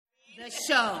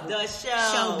show. The show.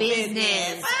 Show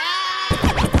business.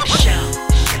 Show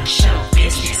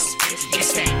business.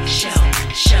 It's that show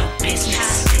business. Show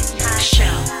business. It's that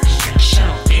show business.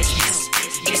 Show business.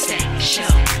 It's that show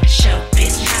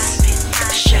business.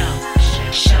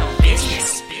 Show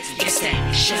business. It's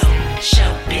that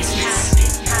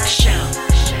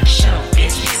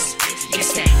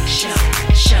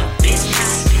show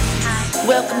business.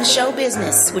 Welcome to Show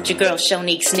Business with your girl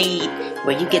Shonique Sneed,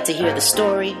 where you get to hear the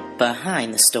story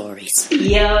behind the stories.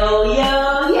 Yo.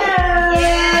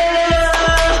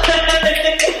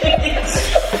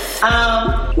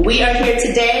 We are here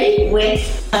today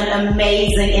with an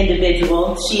amazing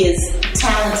individual. She is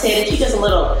talented. She does a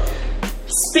little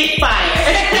spitfire,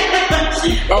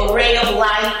 a ray of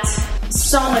light,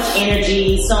 so much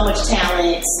energy, so much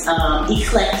talent,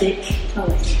 eclectic.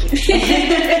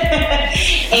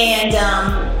 And,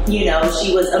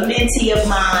 she was a mentee of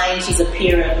mine. She's a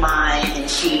peer of mine, and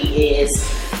she is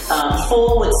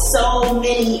full with so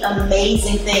many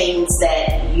amazing things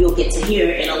that you'll get to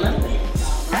hear in a little bit.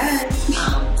 All right.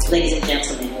 Ladies and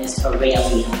gentlemen, Miss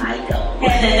Aurelia Michael.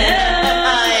 Hey.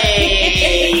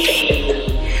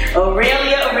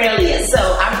 Aurelia. So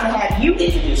I'm going to have you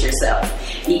introduce yourself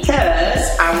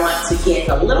because I want to get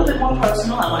a little bit more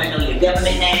personal. I want to know your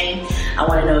government name. I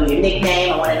want to know your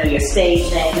nickname. I want to know your stage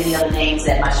name. Any other names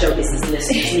that my show business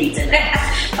listeners need to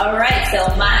know. All right. So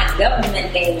my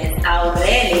government name is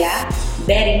Aurelia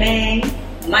Betty Mang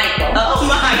Michael. Oh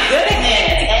my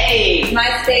goodness. Hey.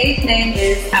 My stage name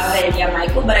is Aurelia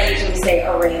Michael, but I usually say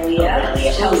Aurelia.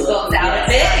 Shows goes out a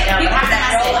bit. How can I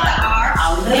say the R?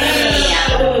 Aurelia.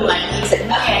 Ooh, I need to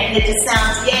know. And it just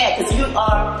sounds, because you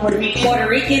are Puerto Rican. Puerto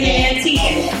Rican and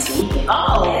Antiguan.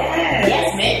 Oh,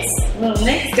 yes, mix. Little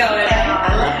mix going on.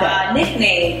 I love that.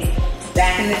 Nicknames.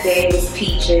 Back in the day it was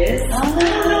Peaches. Oh,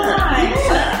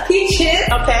 yeah. Peaches.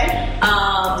 Okay.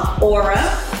 Aura.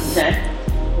 Okay.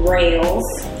 Rails.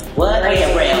 What?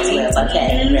 Rails.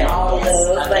 Okay. All of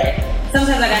those. Okay. But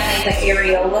sometimes I got names like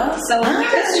Areola. So we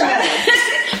just try it.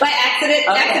 By accident,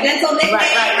 accidental nickname.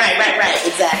 Right.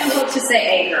 Exactly. Some folks just say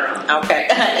A girl. Okay.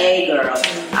 A girl.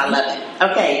 I love it.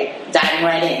 Okay. Diving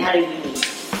right in. How do you meet?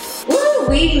 Woo,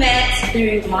 we met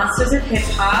through Monsters of Hip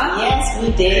Hop. Yes,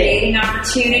 we did. Creating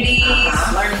opportunities,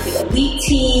 learning the elite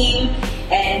team,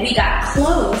 and we got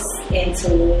close in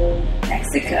Tulum,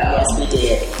 Mexico. Yes, we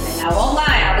did. And I won't lie,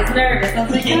 I was nervous. I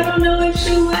was like, I don't know if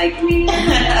she'll like me.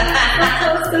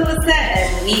 How close to the set?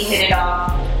 And we hit it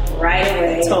off right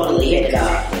away. Totally hit it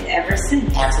off. Ever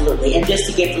since. Absolutely. And just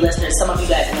to give the listeners, some of you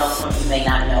guys know, some of you may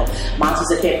not know,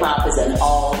 Monsters of Hip Hop is an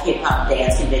all hip hop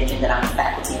dance convention that I'm a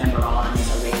faculty member on, and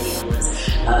Aurelia was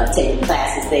taking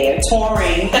classes there,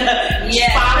 touring,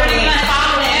 following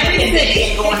every city,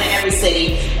 and going to every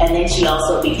city. And then she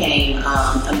also became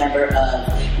a member of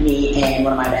me and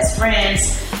one of my best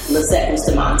friends, Lisette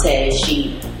Bustamante.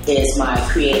 She is my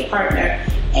creative partner,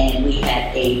 and we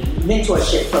had a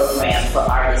mentorship program for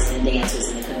artists and dancers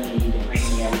in the community to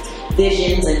bring their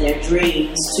visions and their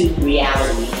dreams to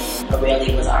reality. And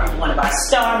Aurelia was one of our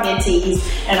star mentees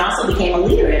and also became a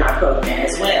leader in our program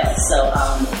as well. So,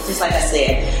 just like I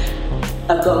said,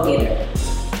 a go-getter.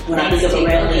 When I think of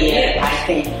Aurelia, I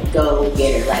think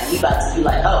go-getter. Like, you about to be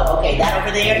like, oh, okay, that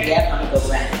over there? Yep, I'm going to go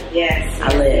grab it. Yes.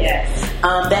 I live.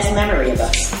 Yes. Best memory of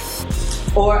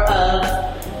us. Or of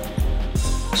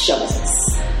show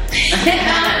business.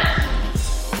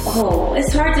 Oh,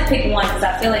 it's hard to pick one because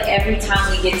I feel like every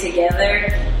time we get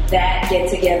together, that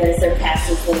get-together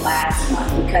surpasses the last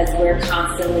one because we're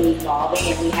constantly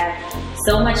evolving and we have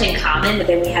so much in common, but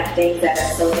then we have things that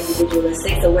are so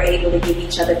individualistic, so we're able to give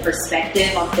each other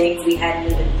perspective on things we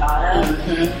hadn't even thought of.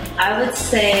 Mm-hmm. I would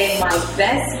say my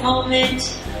best moment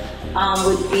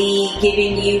would be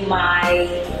giving you my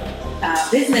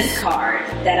business card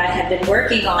that I have been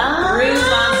working on through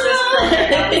Monsters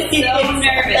program. I was so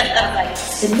nervous. I was like,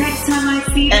 the next time I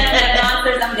see them at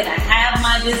Monsters, I'm going to have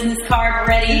my business card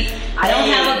ready. I don't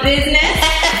have a business.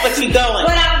 But you going.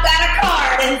 But I've got a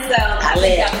card. And so I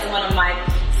think that was one of my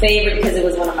favorite because it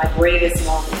was one of my bravest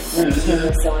moments. Mm-hmm. It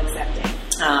was so accepting.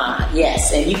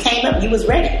 Yes. And you came up, you was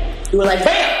ready. You were like,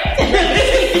 bam!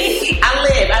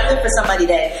 I live for somebody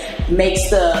that makes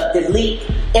the leap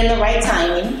in the right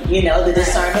timing, the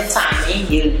discernment timing.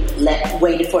 You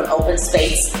waited for an open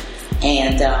space,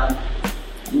 and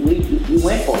you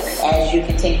went for it, as you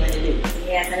continue to do.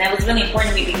 Yes, and that was really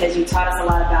important to me because you taught us a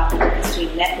lot about the difference between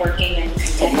networking and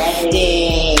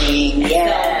connecting.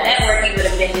 Yes. So networking would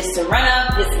have been just to run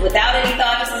up, just without any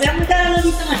thought, just to say, oh my God, I love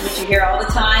you so much, which you hear all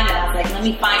the time, and I was like, let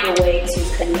me find a way to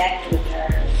connect with her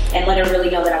and let her really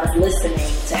know that I was listening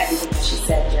to everything that she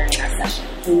said during our session.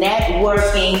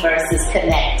 Networking versus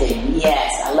connecting.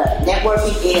 Yes, I love it.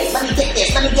 networking is, let me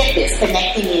get this.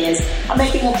 Connecting is, I'm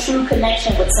making a true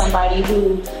connection with somebody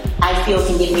who I feel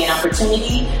can give me an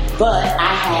opportunity, but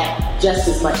I have just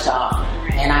as much to offer.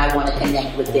 And I want to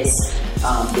connect with this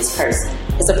person.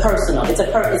 It's a personal, it's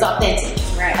authentic.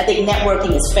 Right. I think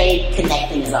networking is fake,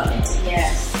 connecting is authentic.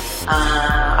 Yes.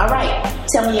 All right.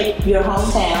 Tell me your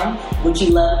hometown, what you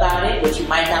love about it, what you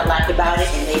might not like about it,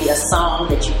 and maybe a song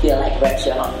that you feel like reps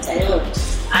your hometown.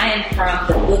 I am from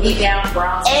the Boogie Down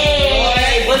Bronx.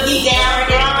 Hey, Boogie Down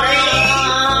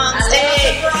Bronx.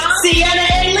 Hey, Sienna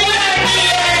and Leah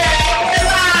here. We're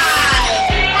live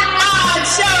on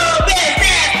Show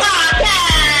Business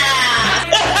Podcast.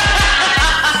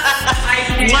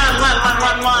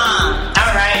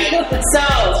 All right. So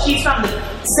she's from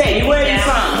where are you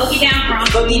from? Boogie Down Bronx.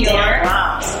 Boogie Down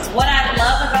Bronx. What I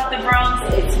love about the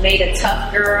Bronx, it's made a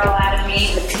tough girl out of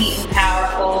me, petite and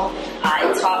powerful.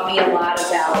 It taught me a lot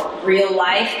about real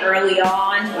life early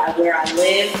on, by where I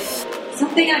live.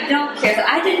 Something I don't care. So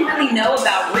I didn't really know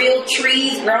about real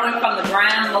trees growing from the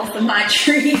ground. Most of my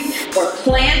trees were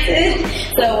planted.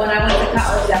 So when I went to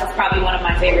college, that was probably one of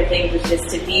my favorite things, was just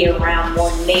to be around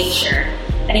more nature.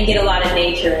 I didn't get a lot of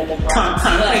nature in the Bronx.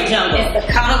 Concrete jungle. It's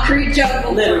the concrete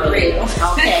jungle. Literally. For real.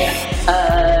 Okay.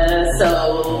 So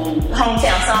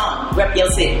hometown song, rep your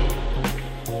city.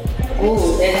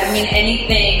 Ooh, I mean,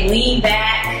 anything. Lean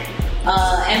Back,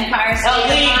 Empire State. Oh,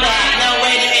 Lean Back. No,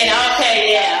 wait a minute. Okay,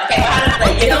 yeah. Okay, how does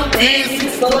that You don't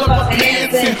dance, go up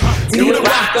dancing. do the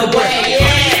rock away?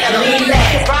 Yeah, Lean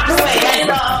Back. Rock away. That's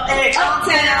all. Hey,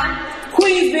 Uptown,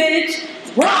 Queens Village,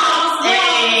 Bronx,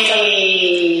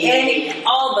 hey. and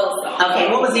all those songs. Okay,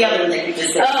 what was the other one that you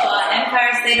just said?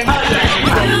 Empire State of Oh,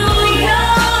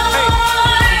 yeah.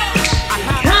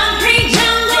 Concrete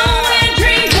jungle where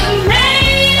dreams are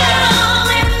made of,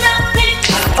 and nothing.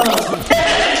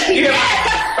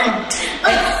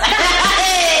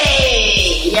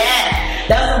 Hey, yeah.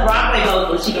 That was some Broadway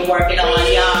vocals she been working on,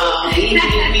 y'all.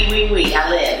 We. I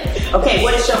live. Okay,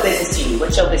 what is show business to you?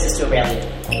 What's show business to Aurelia?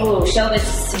 Oh, show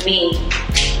business to me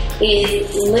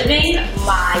is living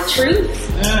my truth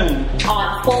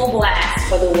on full blast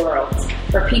for the world.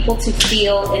 For people to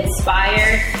feel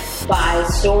inspired by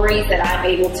stories that I'm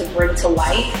able to bring to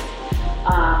life.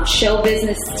 Show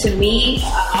business to me,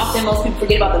 often most people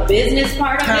forget about the business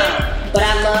part of it, but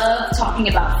I love talking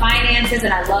about finances,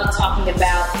 and I love talking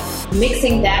about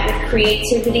mixing that with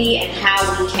creativity and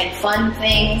how we can fund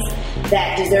things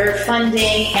that deserve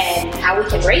funding, and how we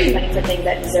can raise money for things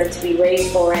that deserve to be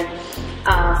raised for. And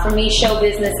for me, show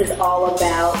business is all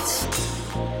about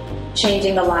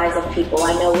changing the lives of people.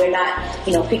 I know we're not,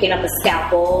 picking up a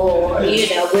scalpel, or,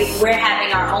 we're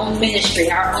having our own ministry,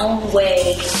 our own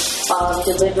way of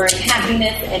delivering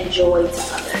happiness and joy to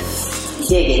others.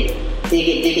 Dig it.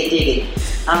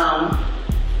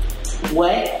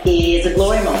 What is a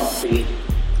glory moment for you?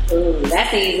 Ooh,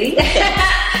 that's easy.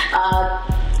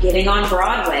 Getting on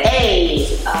Broadway. Hey!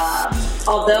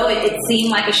 Although it seemed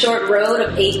like a short road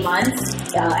of 8 months,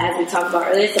 as we talked about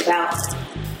earlier, it's about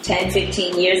 10,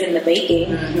 15 years in the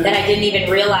making, that I didn't even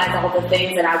realize all the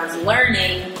things that I was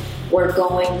learning were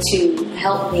going to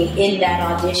help me in that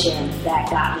audition that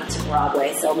got me to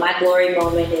Broadway. So my glory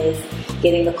moment is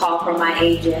getting the call from my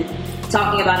agent,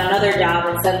 talking about another job,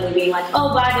 and suddenly being like,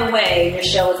 oh, by the way, your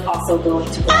show is also going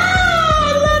to Broadway.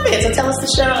 I love it. So tell us the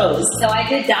shows. So I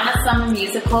did Donna Summer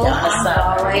musical Donna on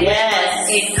Summer, Broadway. yes.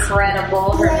 Which was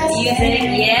incredible. Her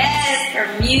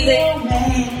music,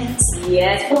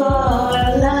 yes, For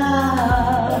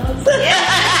love.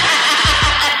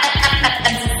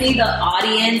 and to see the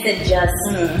audience and just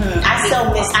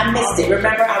I missed it.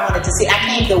 Remember, I wanted to see. I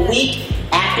came the week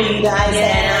after you guys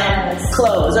had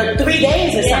closed, or 3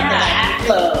 days or something like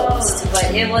closed. But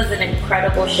it was an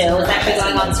incredible show. It's actually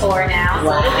going on tour now,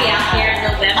 so it'll be out here in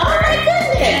November. Oh my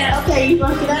goodness! Yeah. Okay, you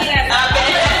work it out. Yeah.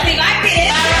 Okay. See, I did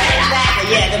it. All right, exactly.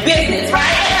 Yeah, the business,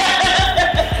 right?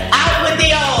 Out with the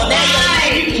old. Now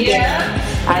you can get it.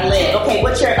 I live. Okay,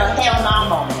 what's your hell no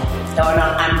moment? Or no,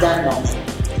 I'm done moment?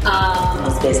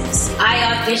 This business. I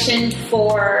auditioned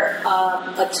for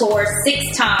a tour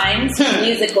 6 times,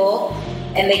 musical,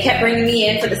 and they kept bringing me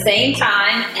in for the same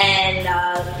time, and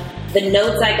the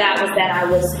notes I got was that I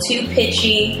was too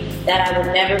pitchy, that I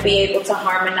would never be able to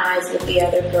harmonize with the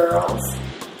other girls.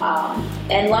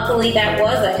 And luckily that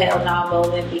was a hell no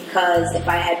moment, because if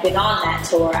I had been on that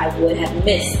tour, I would have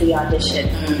missed the audition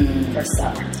for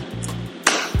Summer.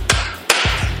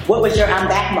 What was your I'm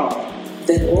back moment?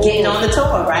 Getting on the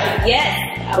tour, right? Yes.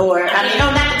 Or, not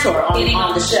the tour,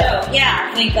 on the show. Yeah,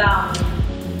 I think,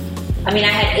 I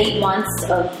had 8 months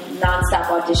of nonstop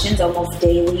auditions almost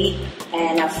daily,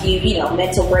 and a few,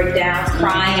 mental breakdowns,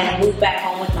 crying, and I moved back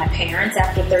home with my my parents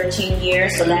after 13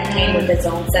 years, so that came with its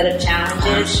own set of challenges.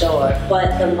 I'm sure.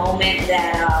 But the moment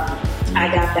that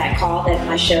I got that call that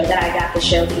I got the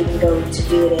show to even go to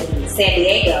do it in San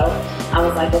Diego, I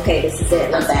was like, okay, this is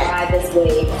it. Let's ride this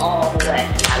wave all the way.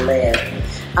 I live.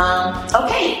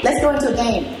 Okay, let's go into a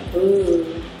game. Ooh.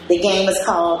 The game is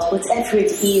called Whatever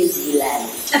It Is You Like.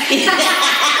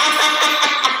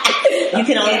 You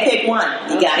can only pick one.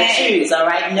 You gotta choose, all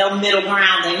right? No middle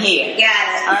ground in here. Got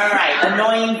it. All right,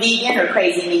 annoying vegan or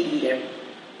crazy meat eater?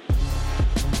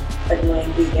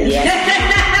 Annoying vegan. Yes.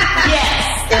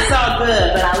 Yes, it's all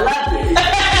good, but I love you.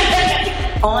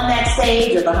 On that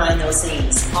stage or behind those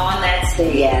scenes? On that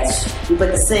stage. Yes. You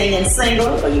put the singing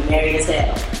single or you married as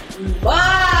hell?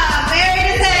 Wow,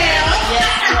 married as hell.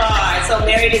 Yes, you are. So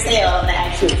married as hell, and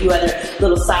actually a few other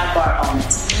little sidebar on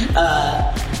it.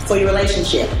 For your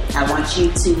relationship, I want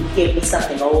you to give me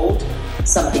something old,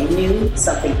 something new,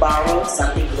 something borrowed,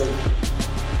 something blue.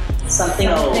 Something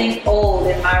old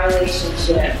in my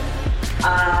relationship.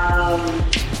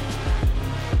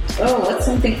 What's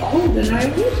something old in our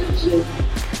relationship?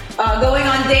 Going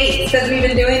on dates, because we've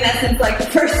been doing that since like the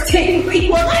first date we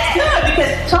Well, that's good,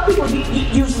 because some people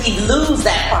usually lose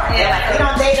that part. They're like, we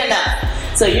don't date enough.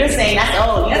 So you're saying that's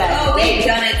old. You guys date. We've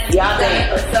done it. Y'all date.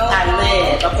 For so long. I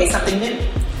live. Okay, something new.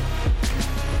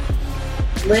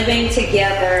 Living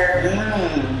together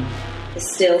is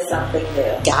still something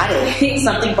new. Got it.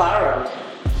 Something borrowed.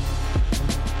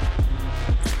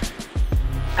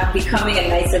 I'm becoming a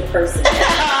nicer person. Oh,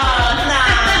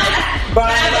 nice. Borrow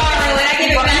I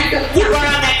give it back. You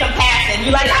borrow that compassion.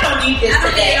 You like, I don't need this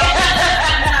today.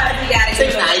 You gotta Too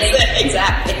nice.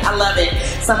 Exactly. I love it.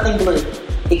 Something blue.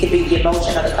 It could be the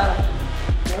emotion or the color.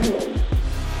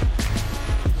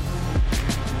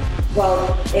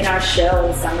 Well, in our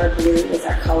show, Summer Blue was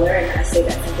our color, and I say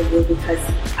that's something blue because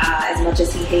as much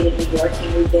as he hated New York, he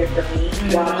moved there for me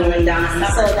while doing Donna Summer.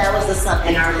 So that was the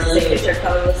something. And our signature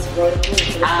color was royal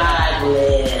blue. I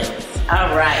live.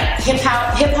 All right. Hip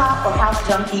hop or house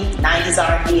junkie? 90s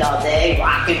R&B all day.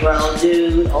 Rock and roll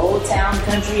dude. Old town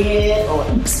country head or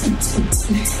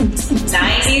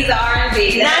 90s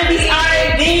R&B. 90s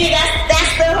R&B.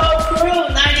 That's the whole crew.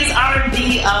 90s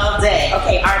R&B all day.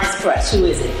 Okay. Artist crush. Who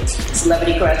is it?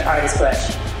 Celebrity crush. Artist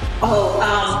crush.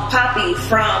 Poppy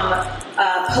from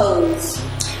Pose.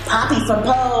 Poppy from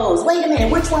Pose. Wait a minute.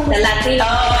 Which one? The Latina.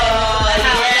 Oh,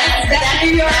 yes. That's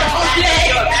New York. That's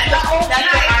your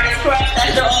artist crush.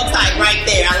 That's your old type right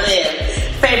there. I live.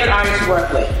 Favorite artist you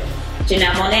work with?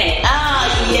 Janelle Monáe.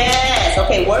 Ah, yes.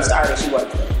 Okay, worst artist you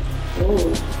work with?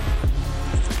 Ooh.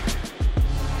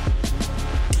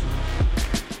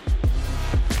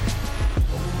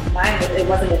 It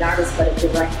wasn't an artist, but a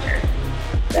director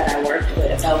that I worked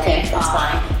with. Okay, that's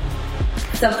fine.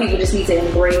 Some people just need to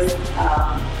embrace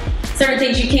certain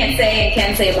things you can't say and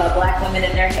can say about black women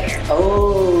and their hair.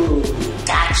 Oh,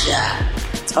 gotcha.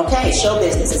 Okay, show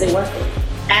business. Is it worth it?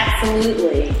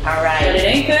 Absolutely. All right. But it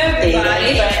ain't for everybody.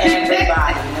 It ain't for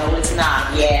everybody. No, it's not.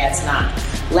 Yeah, it's not.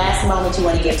 Last moment you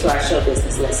want to give to our show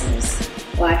business listeners.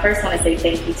 Well, I first want to say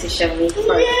thank you to Show Me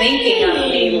for thinking of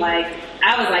me.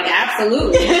 I was like,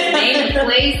 absolutely. The name, the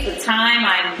place, the time,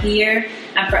 I'm here.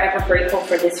 I'm forever grateful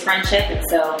for this friendship. And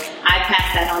so I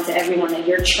pass that on to everyone that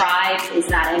your tribe is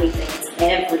not anything, it's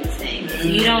everything. If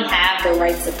you don't have the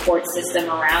right support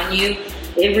system around you,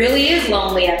 it really is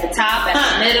lonely at the top, at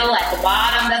the middle, at the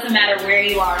bottom, doesn't matter where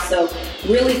you are. So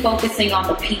really focusing on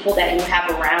the people that you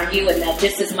have around you, and that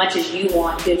just as much as you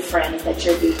want good friends, that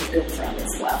you're being a good friend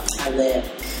as well. I live.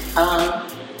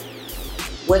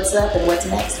 What's up and what's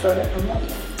next for Amelia?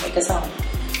 Take us home.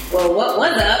 Well, what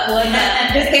was up was I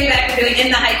just came back from doing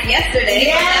In the Heights yesterday.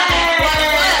 Yes!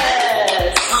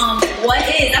 What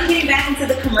is? I'm getting back into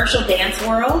the commercial dance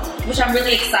world, which I'm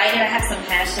really excited. I have some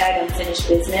hashtag unfinished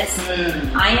business.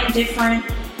 I am different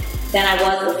than I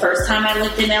was the first time I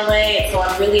lived in LA, and so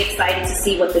I'm really excited to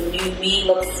see what the new me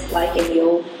looks like in the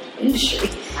old industry.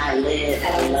 I live.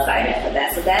 And I'm excited for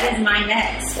that. So that is my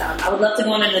next. I would love to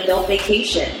go on an adult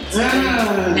vacation. It's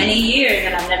been many years,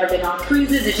 and I've never been on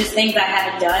cruises. It's just things I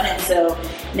haven't done. And so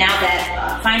now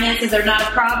that finances are not a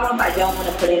problem, I don't want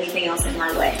to put anything else in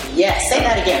my way. Yes, say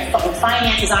that again.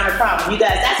 Finances aren't a problem. You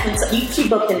guys, that's when she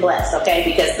booked and blessed, okay?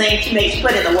 Because things she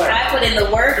put in the work. I put in the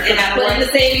work, and I put in the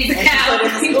savings account. I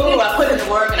put in the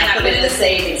work, and I put in the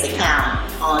savings account.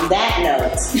 On that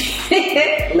note,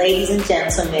 ladies and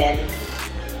gentlemen,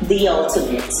 the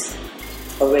ultimate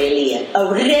Aurelia.